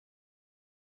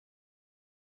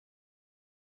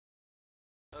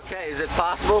Okay, is it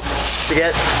possible to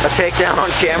get a takedown on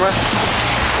camera?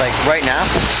 Like right now?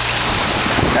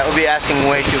 That would be asking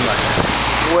way too much.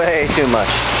 Way too much.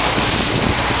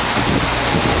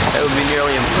 That would be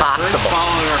nearly impossible. Birds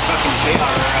following our fucking tail.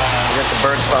 We got the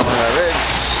birds following our rigs.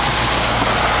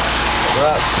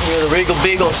 We're out near the Regal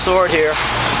Beagle Sword here.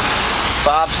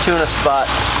 Bob's tuna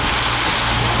spot.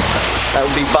 That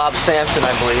would be Bob Sampson,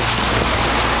 I believe.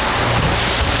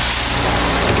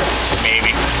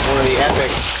 Maybe. One of the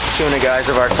epic tuna guys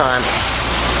of our time.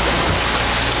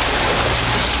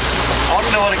 I want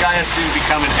to know what a guy has to do to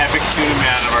become an epic tuna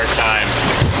man of our time.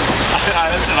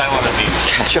 That's what I want to be.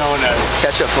 Catch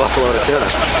a fuckload of tuna.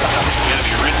 You gotta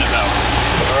be written about.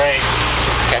 Right.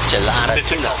 Catch a lot of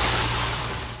tuna.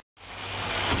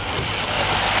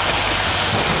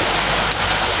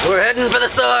 We're heading for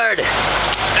the sword.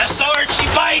 The sword, she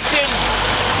bites him.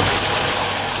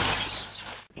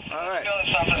 Alright.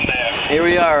 Here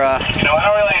we are. You know, I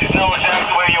don't really know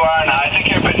exactly where you are now. I think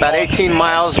you're About 18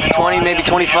 miles, 20, maybe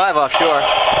 25 offshore.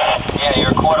 Yeah, you're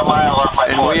a quarter mile off my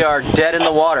And we are dead in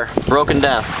the water, broken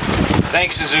down.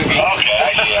 Thanks, Suzuki. Okay,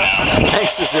 I see you now.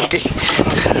 Thanks, Suzuki.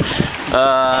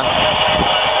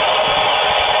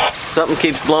 Something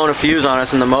keeps blowing a fuse on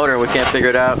us in the motor. We can't figure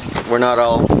it out. We're not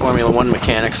all Formula One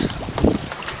mechanics.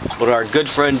 But our good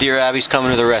friend Dear Abby's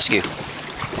coming to the rescue.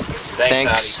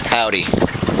 Thanks, howdy.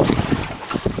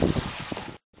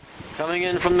 Coming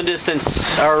in from the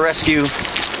distance, our rescue.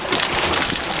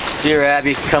 Dear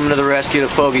Abby coming to the rescue to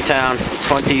Fogey Town,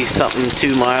 20-something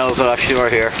 2 miles offshore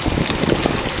here.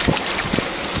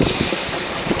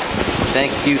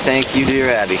 Thank you, dear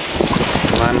Abby.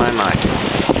 My.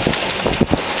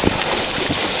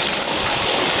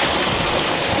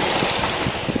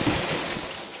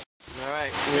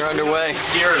 Alright, we're underway.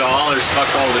 Steer it all, there's fuck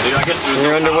all to do. I guess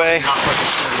We're underway. Not fucking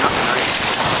steering nothing, right?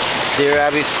 Dear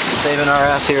Abby's saving our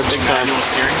ass here big time. Manual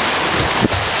steering.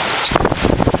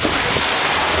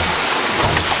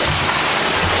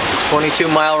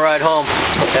 22-mile ride home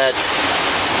at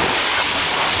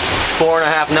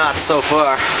 4.5 knots so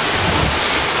far.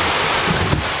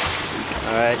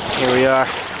 Alright, here we are.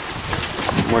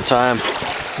 One more time.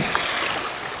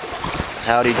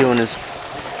 Howdy doing his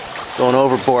going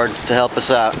overboard to help us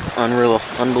out. Unbelievable.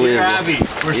 Dear Abby,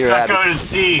 we're Dear stuck Abby. out at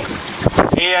sea.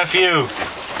 AFU.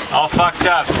 All fucked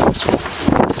up.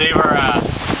 Save our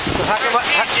ass. So how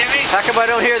come I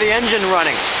don't hear the engine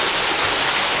running?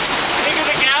 Think of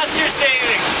the gas you're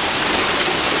saving.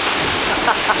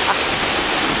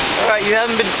 Alright, you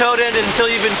haven't been towed in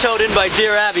until you've been towed in by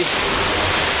Dear Abby.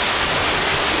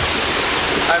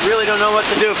 I really don't know what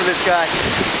to do for this guy.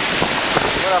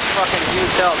 What a fucking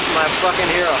huge help. My fucking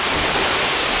hero.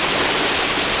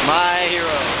 My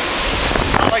hero.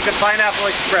 Not like the Pineapple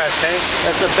Express, hey?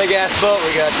 That's a big ass boat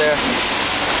we got there.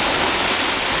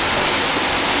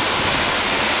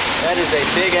 That is a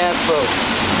big ass boat.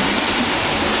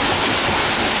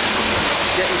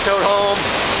 Getting towed home.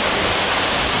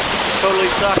 Totally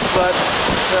sucks, but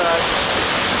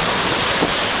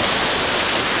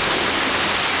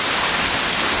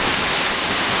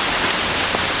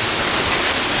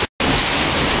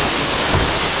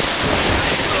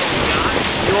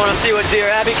you want to see what Dear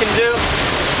Abby can do?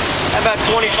 How about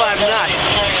 25 knots?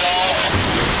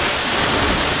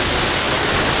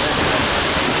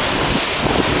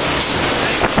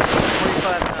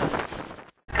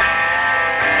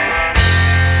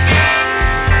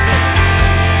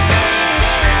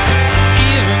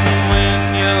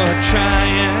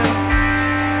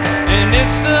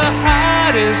 It's the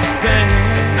hardest thing.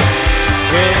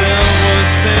 Well, there was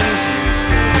things you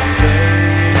could say.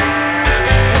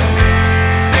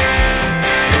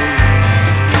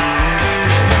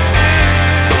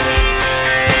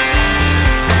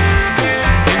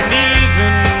 And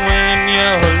even when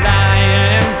you're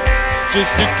lying,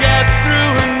 just to get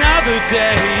through another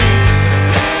day,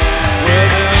 well,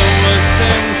 there was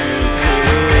things you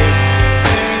could say.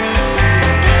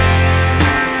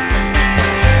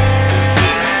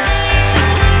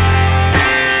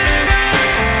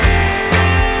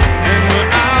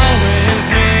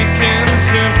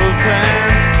 Simple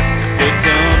plans, they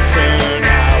don't turn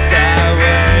out that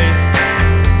way.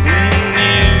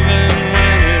 Even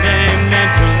when it ain't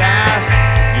meant to last,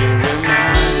 you're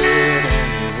reminded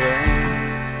anyway.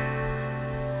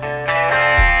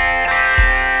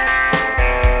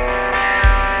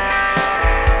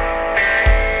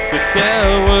 But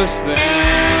there was things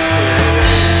you could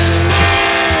say.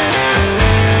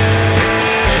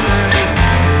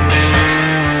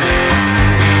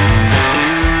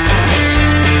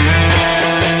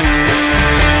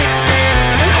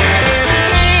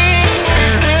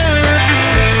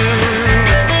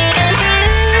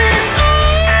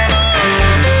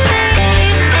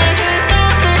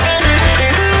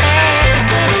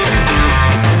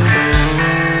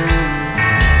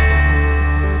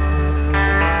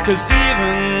 'cause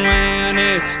even when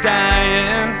it's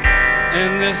dying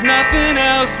and there's nothing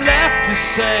else left to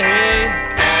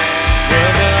say,